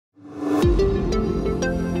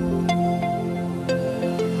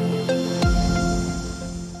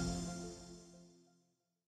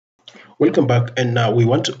Welcome back, and now we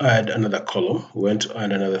want to add another column. We want to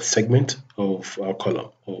add another segment of our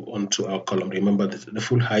column or onto our column. Remember that the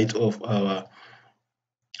full height of our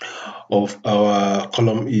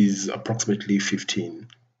column is approximately 16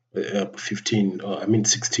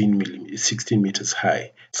 meters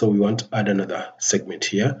high. So we want to add another segment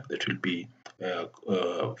here that will be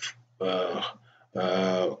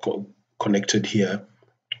connected here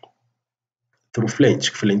through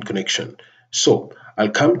flange connection. So I'll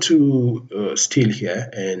come to steel here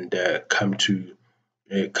and come to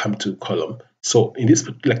column. So in this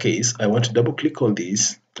particular case, I want to double click on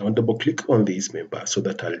this. I want to double click on this member so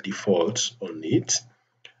that I'll default on it.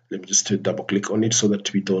 Let me just double click on it so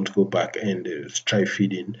that we don't go back and try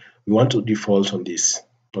feeding. We want to default on this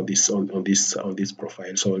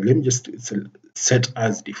profile. So let me just set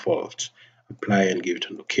as default, apply and give it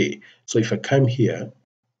an OK. So if I come here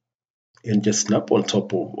and just snap on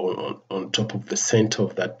top of the center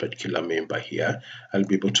of that particular member here, I'll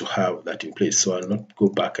be able to have that in place. So I'll not go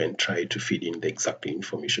back and try to feed in the exact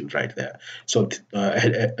information right there. So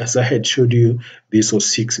as I had showed you, this was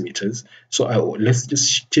 6 meters. So let's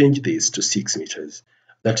just change this to 6 meters.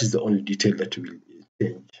 That is the only detail that will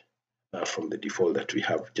change from the default that we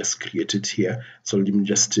have just created here. So let me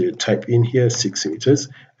just type in here 6 meters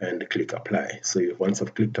and click apply. So once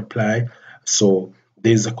I've clicked apply, so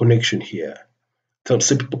there's a connection here.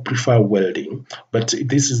 Some people prefer welding, but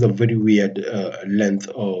this is a very weird length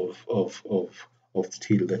of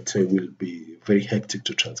steel that will be very hectic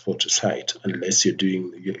to transport to site unless you're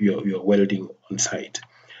doing your welding on site.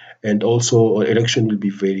 And also erection will be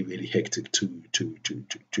very hectic to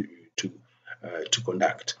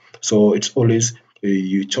conduct. So it's always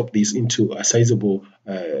you chop this into a sizable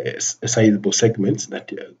segments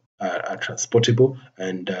that are transportable,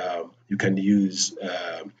 and you can use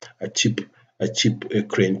a cheap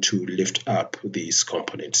crane to lift up these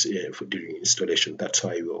components during installation. That's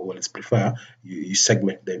why we always prefer you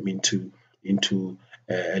segment them into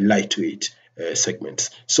lightweight segments.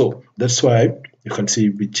 So that's why you can see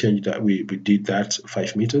we changed that, we did that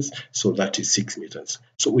 5 meters, so that is 6 meters.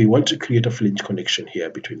 So we want to create a flange connection here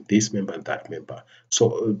between this member and that member.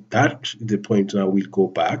 So that the point. Now we'll go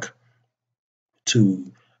back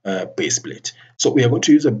to base plate. So we are going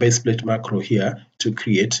to use a base plate macro here to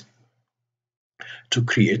create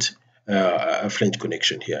a flange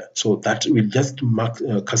connection here. So that will just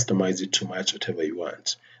customize it to match whatever you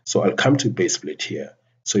want. So I'll come to base plate here.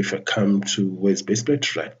 So if I come to where's base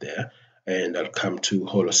plate, right there, and I'll come to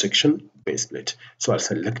hollow section base plate. So I'll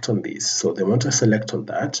select on this. So the moment I select on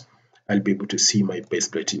that, I'll be able to see my base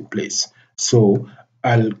plate in place. So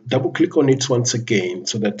I'll double click on it once again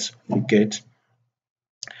so that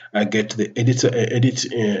I get the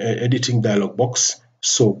editing dialog box.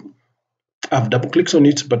 So I've double clicked on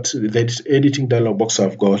it, but the editing dialog box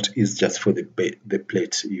I've got is just for the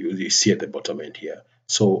plate you see at the bottom end here.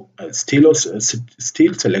 So still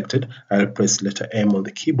selected, I'll press letter M on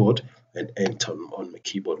the keyboard and enter on my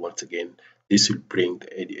keyboard once again. This will bring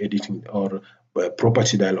the editing or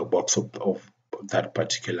property dialog box of that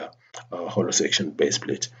particular hollow section base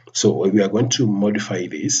plate. So we are going to modify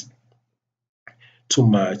this to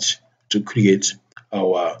match, to create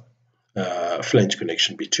our flange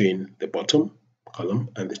connection between the bottom column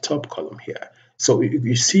and the top column here. So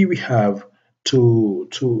you see we have two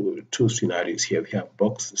scenarios here. We have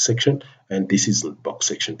box section, and this is not box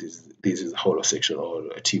section. This is a hollow section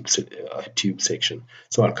or a tube section.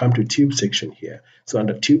 So I'll come to tube section here. So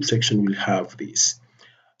under tube section we'll have this.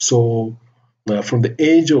 So from the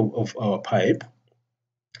edge of our pipe,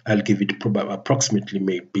 I'll give it probably approximately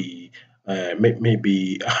maybe 100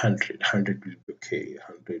 will be okay.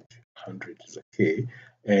 100 is okay.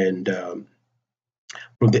 And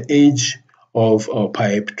from the edge of our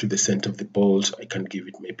pipe to the center of the bolt, I can give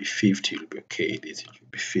it maybe 50 will be okay. This will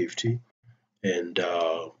be 50. And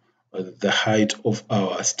the height of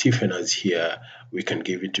our stiffeners here, we can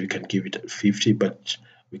give it 50, but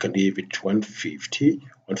we can give it 150.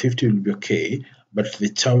 150 will be okay. But the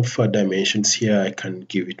chamfer dimensions here, I can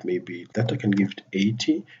give it maybe that I can give it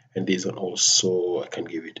 80, and this one also I can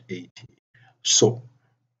give it 80. So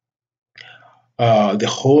the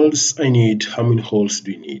holes I need, how many holes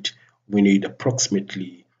do we need? We need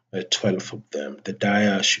approximately 12 of them. The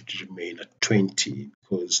dia should remain at 20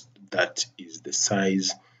 because that is the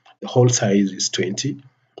size. The hole size is 20.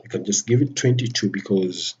 You can just give it 22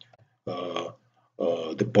 because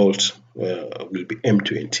the bolt will be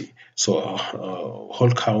M20. So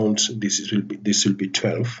hole count, this will be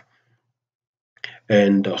 12,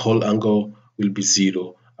 and hole angle will be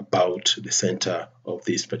 0. about the center of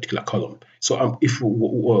this particular column. So if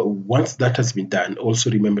once that has been done,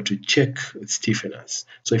 also remember to check stiffeners.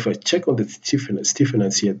 So if I check on the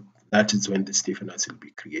stiffeners here, that is when the stiffeners will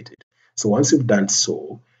be created. So once you've done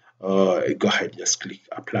so, go ahead and just click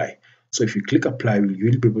apply. So if you click apply, you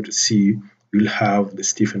will be able to see you'll have the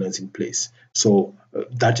stiffeners in place. So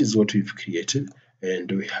that is what we've created,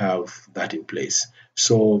 and we have that in place.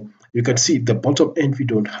 So you can see the bottom end we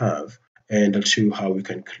don't have, and I'll show you how we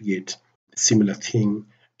can create a similar thing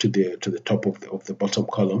to the top of the bottom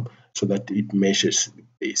column so that it measures the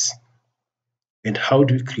base. And how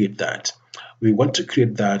do we create that? We want to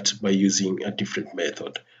create that by using a different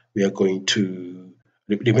method. We are going to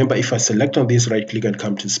remember, if I select on this, right click and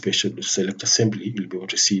come to special, select assembly, you'll be able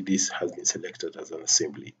to see this has been selected as an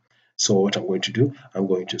assembly. So what I'm going to do, I'm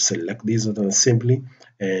going to select this as an assembly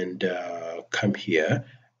and come here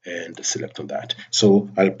and select on that. So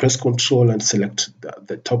I'll press Control and select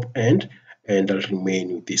the top end, and I'll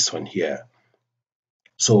remain with this one here.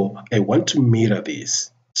 So I want to mirror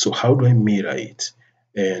this. So how do I mirror it?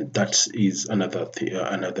 And that is another thing,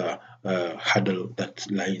 another hurdle that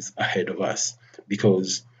lies ahead of us,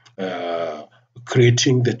 because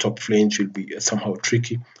creating the top flange will be somehow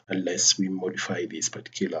tricky unless we modify this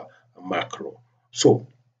particular macro. So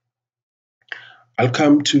I'll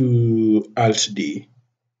come to Alt D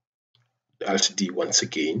once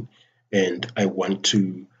again, and I want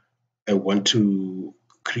to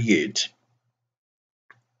create.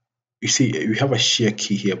 You see, we have a share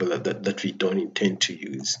key here, but that we don't intend to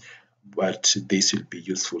use. But this will be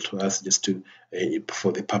useful to us just to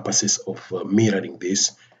for the purposes of mirroring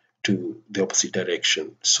this to the opposite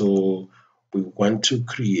direction. So we want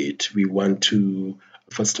to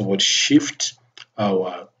first of all shift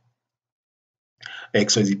our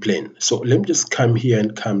XYZ plane. So let me just come here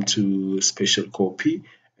and come to special copy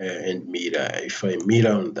and mirror. If I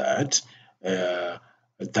mirror on that,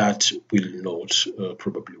 that will not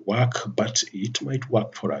probably work, but it might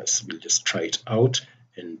work for us. We'll just try it out,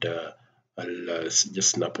 and I'll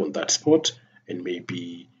just snap on that spot and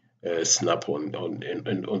maybe snap on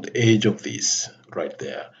the edge of this right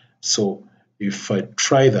there. So if I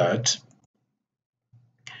try that,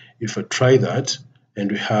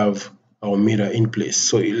 and we have our mirror in place,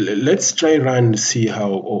 so let's try run and see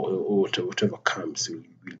how, or whatever comes, we'll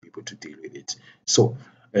be able to deal with it. So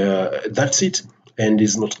that's it, and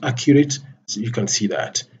it's not accurate. So you can see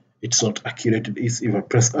that it's not accurate. It is, if I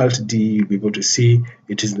press Alt D, you'll be able to see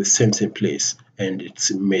it is in the same place, and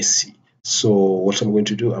it's messy. So what I'm going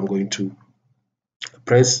to do, I'm going to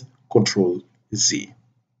press Control Z.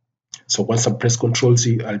 So once I press Control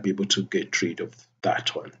Z, I'll be able to get rid of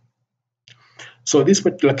that one. So in this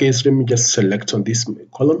particular case, let me just select on this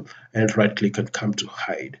column and right click and come to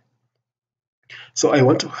hide. So I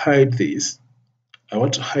want to hide this. I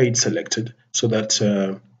want to hide selected so that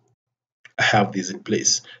I have this in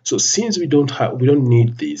place. So since we don't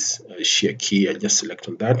need this share key, I just select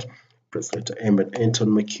on that, press letter M and enter on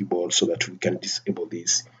my keyboard so that we can disable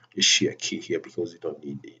this share key here, because we don't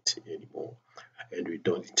need it anymore and we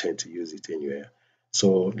don't intend to use it anywhere.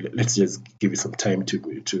 So let's just give it some time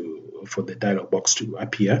for the dialog box to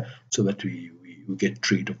appear so that we get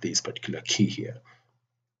rid of this particular key here.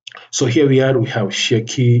 So here we are, we have share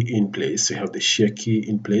key in place. We have the share key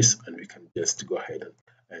in place, and we can just go ahead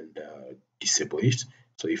and disable it.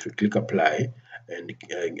 So if we click apply and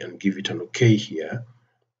give it an OK here,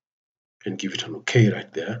 and give it an OK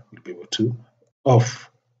right there, we'll be able to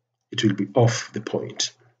it will be off the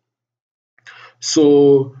point.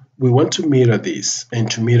 So we want to mirror this, and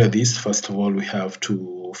to mirror this, first of all, we have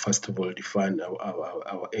to define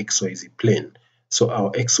our XYZ plane. So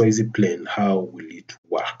our XYZ plane, how will it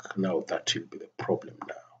work? Now that will be the problem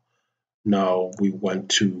now. We want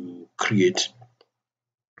to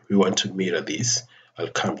mirror this. I'll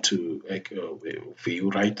come to view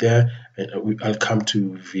right there, and I'll come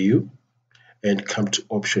to view and come to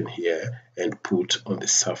option here and put on the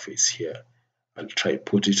surface here. I'll try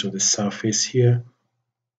put it on the surface here.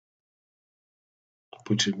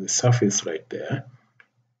 Put it on the surface right there.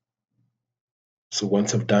 So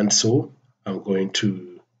once I've done so, I'm going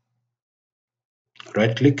to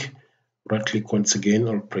right click once again,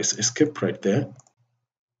 or press escape right there.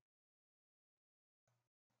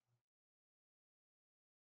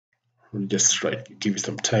 We'll just give it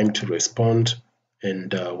some time to respond.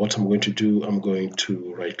 And what I'm going to do, I'm going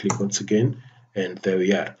to right click once again, and there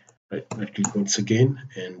we are. Right click once again,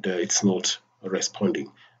 and it's not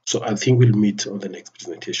responding. So I think we'll meet on the next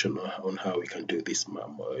presentation on how we can do this.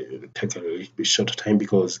 It'll take a little bit shorter time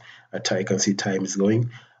because I can see time is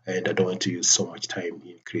going, and I don't want to use so much time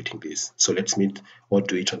in creating this. So let's meet or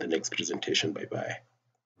do it on the next presentation. Bye bye.